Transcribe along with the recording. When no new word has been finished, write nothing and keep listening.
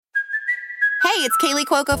Hey, it's Kaylee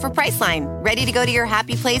Cuoco for Priceline. Ready to go to your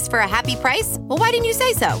happy place for a happy price? Well, why didn't you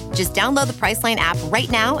say so? Just download the Priceline app right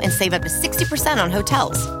now and save up to 60% on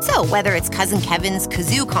hotels. So whether it's Cousin Kevin's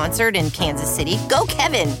Kazoo Concert in Kansas City, go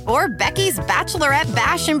Kevin, or Becky's Bachelorette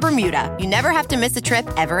Bash in Bermuda, you never have to miss a trip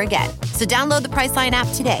ever again. So download the Priceline app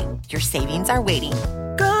today. Your savings are waiting.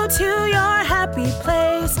 Go to your happy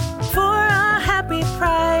place for a happy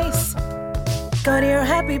price. Go to your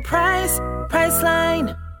happy price,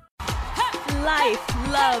 Priceline. Life,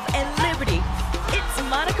 love, and liberty. It's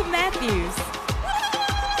Monica Matthews.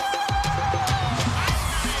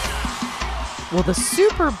 Well, the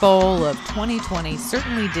Super Bowl of 2020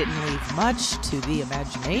 certainly didn't leave much to the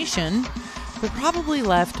imagination, but probably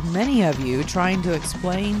left many of you trying to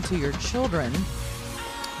explain to your children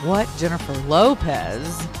what Jennifer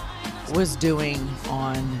Lopez was doing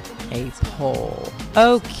on a pole.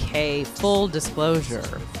 Okay, full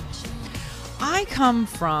disclosure. I come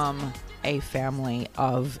from a family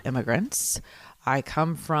of immigrants. I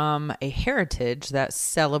come from a heritage that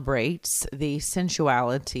celebrates the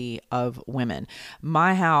sensuality of women.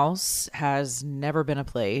 My house has never been a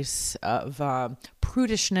place of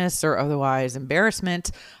prudishness or otherwise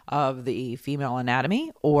embarrassment of the female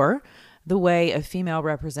anatomy or the way a female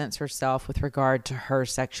represents herself with regard to her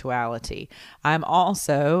sexuality. I'm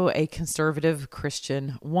also a conservative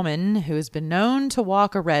Christian woman who has been known to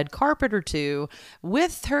walk a red carpet or two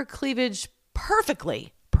with her cleavage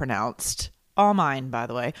perfectly pronounced. All mine, by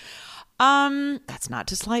the way. That's not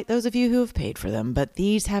to slight those of you who have paid for them, but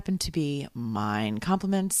these happen to be mine.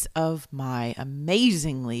 Compliments of my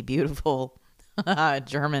amazingly beautiful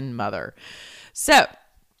German mother. So,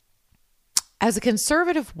 as a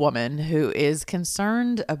conservative woman who is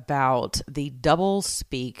concerned about the double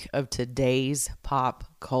speak of today's pop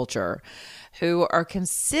culture, who are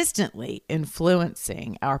consistently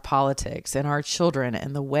influencing our politics and our children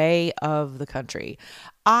and the way of the country,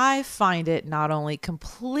 I find it not only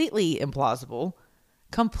completely implausible,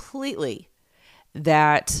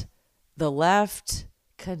 that the left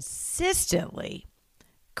consistently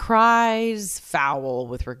cries foul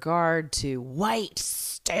with regard to white,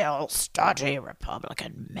 stale, stodgy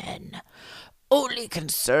Republican men, only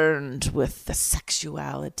concerned with the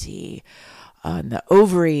sexuality and the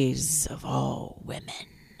ovaries of all women,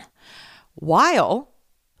 while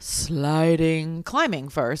climbing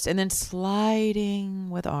first, and then sliding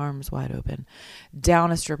with arms wide open down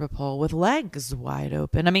a strip of pole with legs wide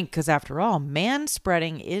open. I mean, because after all,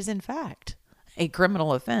 manspreading is in fact a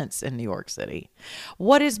criminal offense in New York City.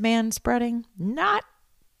 What is manspreading? Not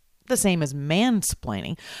the same as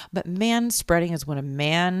mansplaining, but manspreading is when a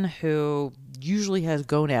man who usually has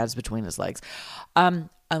gonads between his legs,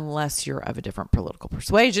 unless you're of a different political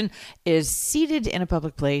persuasion, is seated in a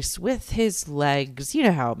public place with his legs. You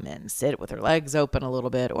know how men sit with their legs open a little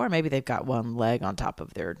bit, or maybe they've got one leg on top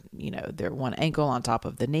of their one ankle on top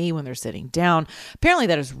of the knee when they're sitting down. Apparently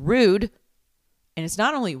that is rude. And it's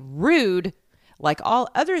not only rude, like all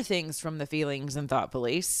other things from the feelings and thought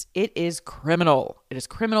police, it is criminal. It is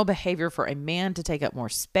criminal behavior for a man to take up more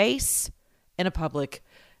space in a public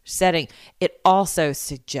setting. It also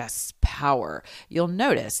suggests power. You'll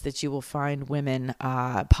notice that you will find women,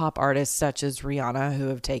 pop artists such as Rihanna, who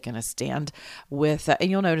have taken a stand with, and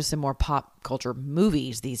you'll notice in more pop culture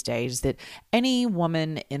movies these days that any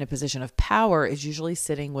woman in a position of power is usually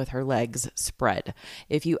sitting with her legs spread.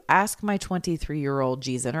 If you ask my 23-year-old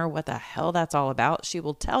G-Zenner what the hell that's all about, she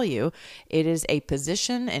will tell you it is a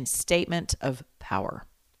position and statement of power.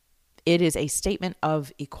 It is a statement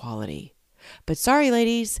of equality. But sorry,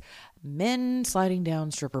 ladies, men sliding down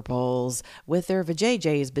stripper poles with their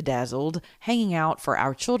vajayjays bedazzled, hanging out for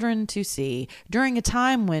our children to see during a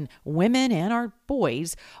time when women and our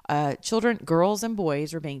boys, children, girls and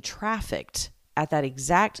boys, are being trafficked at that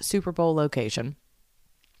exact Super Bowl location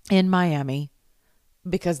in Miami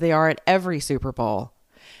because they are at every Super Bowl.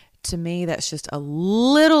 To me, that's just a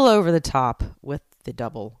little over the top with the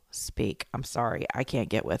double speak. I'm sorry, I can't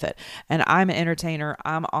get with it. And I'm an entertainer.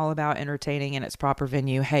 I'm all about entertaining in its proper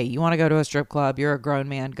venue. Hey, you want to go to a strip club? You're a grown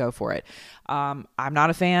man. Go for it. I'm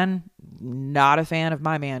not a fan of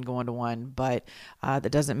my man going to one, but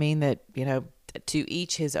that doesn't mean that, to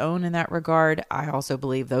each his own in that regard. I also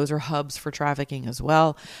believe those are hubs for trafficking as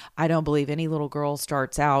well. I don't believe any little girl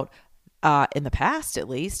starts out, in the past at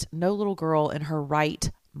least, no little girl in her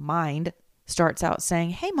right mind starts out saying,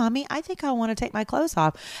 hey, mommy, I think I want to take my clothes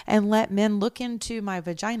off and let men look into my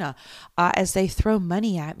vagina as they throw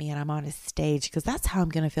money at me and I'm on a stage because that's how I'm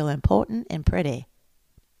going to feel important and pretty.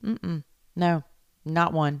 No,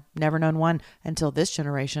 not one. Never known one until this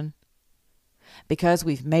generation. Because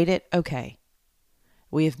we've made it okay.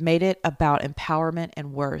 We have made it about empowerment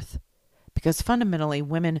and worth. because fundamentally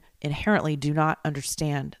women inherently do not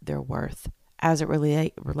understand their worth as it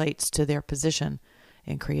relates to their position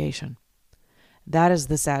in creation. That is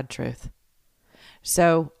the sad truth.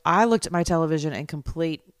 So I looked at my television in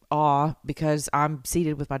complete awe because I'm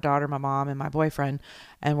seated with my daughter, my mom, and my boyfriend,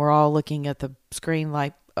 and we're all looking at the screen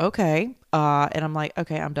like, okay. And I'm like,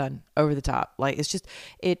 okay, I'm done. Over the top. Like, it's just,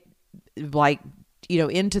 into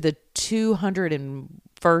the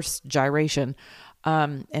 201st gyration,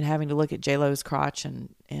 and having to look at J-Lo's crotch and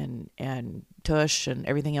tush and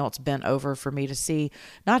everything else bent over for me to see,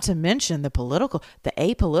 not to mention the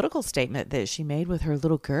apolitical statement that she made with her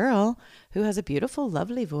little girl who has a beautiful,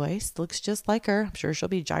 lovely voice, looks just like her. I'm sure she'll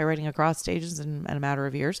be gyrating across stages in a matter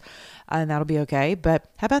of years, and that'll be okay.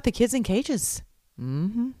 But how about the kids in cages?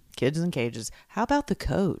 Kids in cages. How about the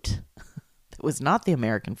coat? It was not the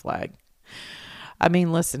American flag. I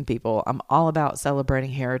mean, listen, people, I'm all about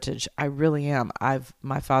celebrating heritage. I really am.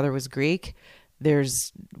 My father was Greek.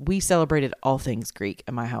 We celebrated all things Greek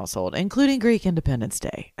in my household, including Greek Independence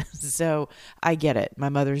Day. So I get it. My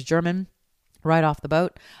mother's German, right off the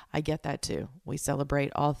boat. I get that too. We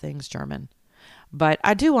celebrate all things German. But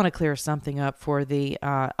I do want to clear something up for the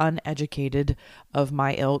uneducated of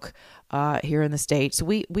my ilk here in the States.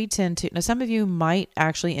 We tend to, now some of you might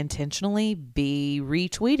actually intentionally be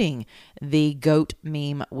retweeting the goat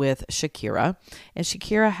meme with Shakira. And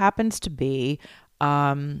Shakira happens to be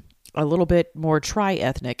a little bit more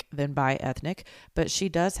tri-ethnic than bi-ethnic, but she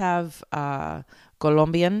does have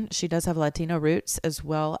Colombian, she does have Latino roots as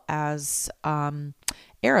well as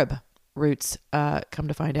Arab roots, come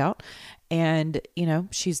to find out. And,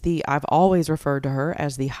 I've always referred to her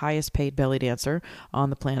as the highest paid belly dancer on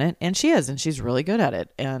the planet. And she is, and she's really good at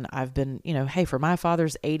it. And I've been, hey, for my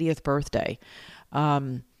father's 80th birthday,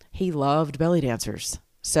 he loved belly dancers.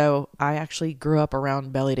 So I actually grew up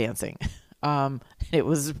around belly dancing. It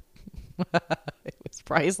was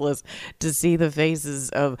priceless to see the faces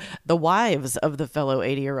of the wives of the fellow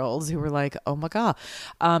 80-year-olds who were like, oh my God.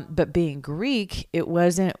 But being Greek, it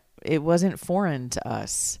wasn't foreign to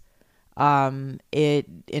us.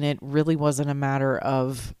 It really wasn't a matter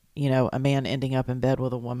of, a man ending up in bed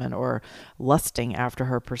with a woman or lusting after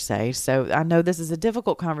her per se. So I know this is a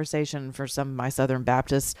difficult conversation for some of my Southern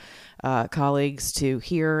Baptist colleagues to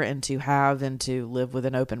hear and to have and to live with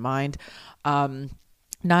an open mind.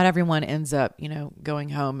 Not everyone ends up, going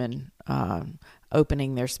home and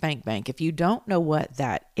opening their spank bank. If you don't know what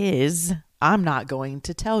that is, I'm not going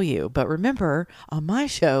to tell you. But remember, on my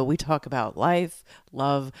show, we talk about life,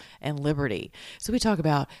 love, and liberty. So we talk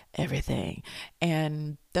about everything.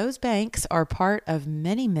 And those banks are part of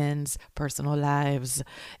many men's personal lives,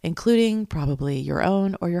 including probably your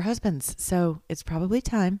own or your husband's. So it's probably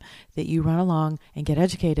time that you run along and get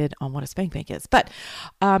educated on what a spank bank is. But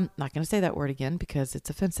I'm not going to say that word again because it's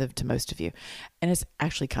offensive to most of you. And it's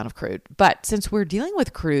actually kind of crude. But since we're dealing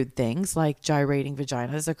with crude things like gyrating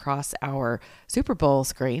vaginas across our Super Bowl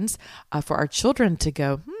screens, for our children to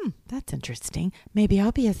go, that's interesting. Maybe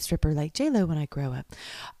I'll be a stripper like J-Lo when I grow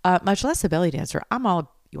up. Much less a belly dancer.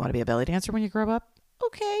 You want to be a belly dancer when you grow up?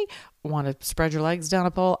 Okay. Want to spread your legs down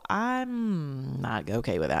a pole? I'm not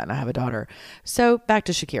okay with that. And I have a daughter. So back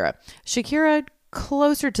to Shakira. Shakira,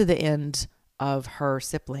 closer to the end of her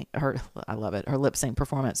lip sync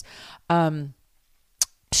performance.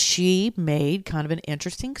 She made kind of an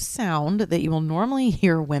interesting sound that you will normally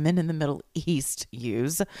hear women in the Middle East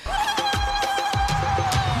use.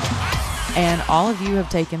 And all of you have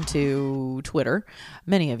taken to Twitter,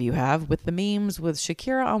 many of you have, with the memes with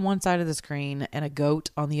Shakira on one side of the screen and a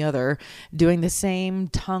goat on the other doing the same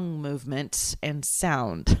tongue movement and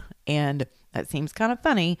sound. And that seems kind of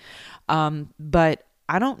funny. But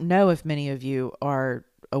I don't know if many of you are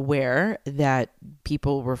aware that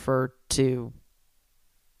people refer to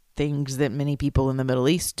things that many people in the Middle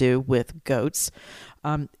East do with goats.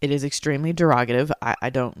 It is extremely derogative. I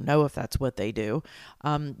don't know if that's what they do.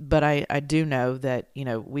 But I do know that,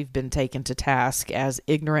 we've been taken to task as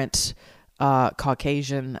ignorant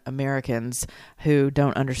Caucasian Americans who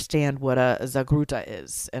don't understand what a zagruta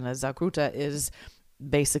is. And a zagruta is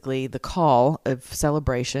basically the call of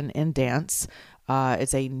celebration in dance.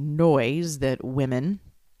 It's a noise that women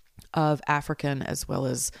of African as well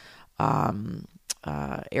as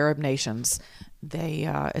Arab nations,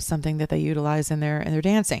 it's something that they utilize in their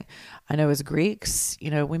dancing. I know as Greeks,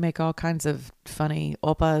 we make all kinds of funny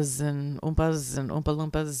opas and oompas and oompa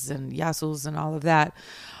loompas and yasus and all of that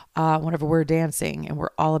whenever we're dancing, and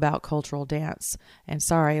we're all about cultural dance. And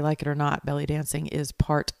sorry, like it or not, belly dancing is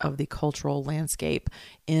part of the cultural landscape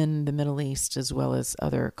in the Middle East as well as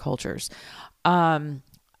other cultures. That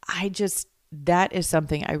is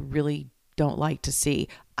something I really don't like to see.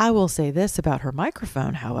 I will say this about her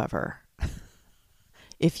microphone, however.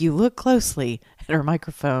 If you look closely at her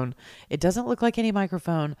microphone, it doesn't look like any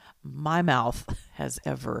microphone my mouth has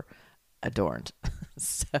ever adorned.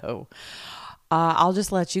 So I'll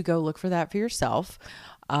just let you go look for that for yourself.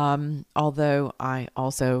 Although I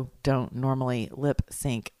also don't normally lip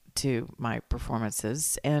sync to my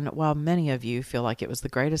performances. And while many of you feel like it was the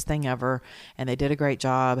greatest thing ever and they did a great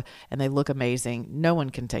job and they look amazing, no one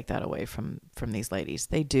can take that away from these ladies.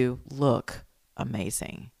 They do look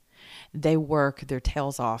amazing. They work their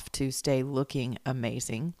tails off to stay looking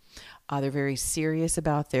amazing. They're very serious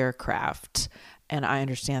about their craft, and I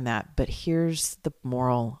understand that. But here's the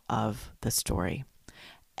moral of the story.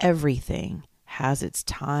 Everything has its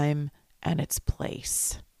time and its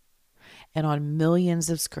place. And on millions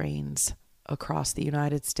of screens across the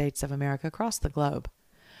United States of America, across the globe,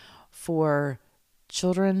 for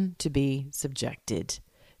children to be subjected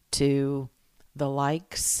to the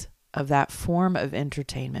likes of that form of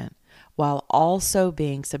entertainment, while also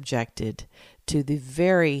being subjected to the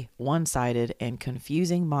very one-sided and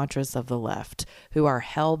confusing mantras of the left, who are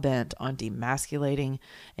hell-bent on demasculating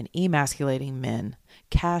and emasculating men,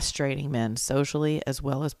 castrating men socially as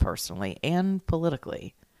well as personally and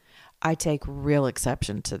politically. I take real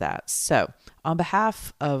exception to that. So, on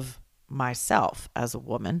behalf of myself as a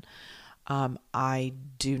woman, I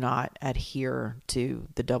do not adhere to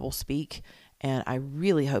the doublespeak. And I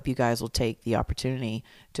really hope you guys will take the opportunity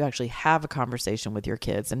to actually have a conversation with your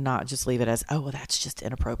kids and not just leave it as, oh, well, that's just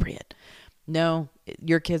inappropriate. No,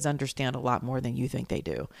 your kids understand a lot more than you think they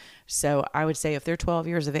do. So I would say if they're 12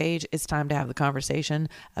 years of age, it's time to have the conversation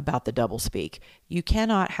about the doublespeak. You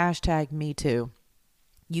cannot hashtag Me Too.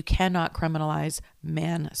 You cannot criminalize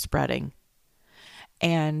man spreading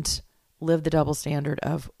and live the double standard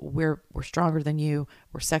of we're stronger than you,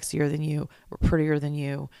 we're sexier than you, we're prettier than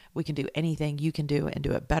you, we can do anything you can do and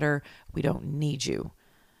do it better, we don't need you.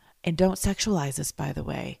 And don't sexualize us, by the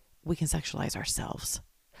way. We can sexualize ourselves.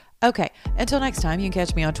 Okay, until next time, you can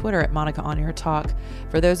catch me on Twitter at Monica On Air Talk.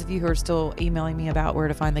 For those of you who are still emailing me about where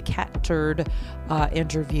to find the Cat Turd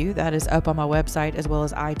interview, that is up on my website as well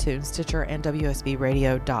as iTunes, Stitcher, and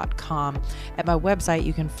WSBradio.com. At my website,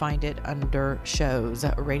 you can find it under shows,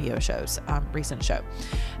 radio shows, recent show.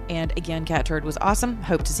 And again, Cat Turd was awesome.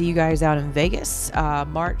 Hope to see you guys out in Vegas. I'll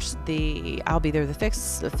be there the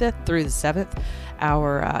 5th through the 7th.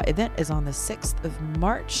 Our event is on the 6th of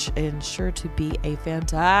March and sure to be a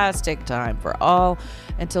fantastic time for all.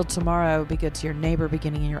 Until tomorrow, be good to your neighbor,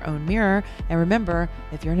 beginning in your own mirror. And remember,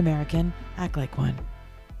 if you're an American, act like one.